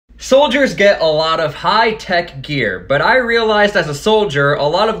Soldiers get a lot of high-tech gear, but I realized as a soldier, a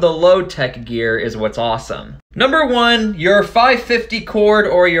lot of the low-tech gear is what's awesome. Number 1, your 550 cord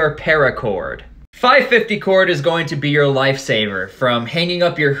or your paracord. 550 cord is going to be your lifesaver, from hanging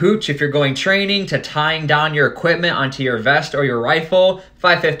up your hooch if you're going training to tying down your equipment onto your vest or your rifle.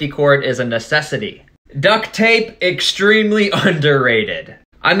 550 cord is a necessity. Duct tape, extremely underrated.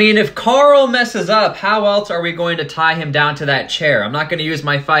 I mean, if Carl messes up, how else are we going to tie him down to that chair? I'm not going to use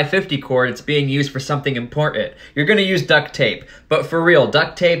my 550 cord. It's being used for something important. You're going to use duct tape. But for real,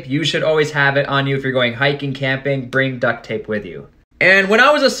 duct tape, you should always have it on you if you're going hiking, camping. Bring duct tape with you. And when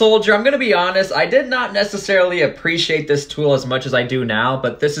I was a soldier, I'm going to be honest, I did not necessarily appreciate this tool as much as I do now,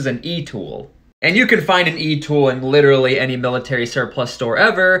 but this is an e-tool. And you can find an e-tool in literally any military surplus store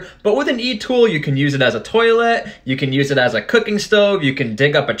ever, but with an e-tool, you can use it as a toilet, you can use it as a cooking stove, you can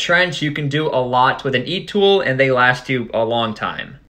dig up a trench, you can do a lot with an e-tool, and they last you a long time.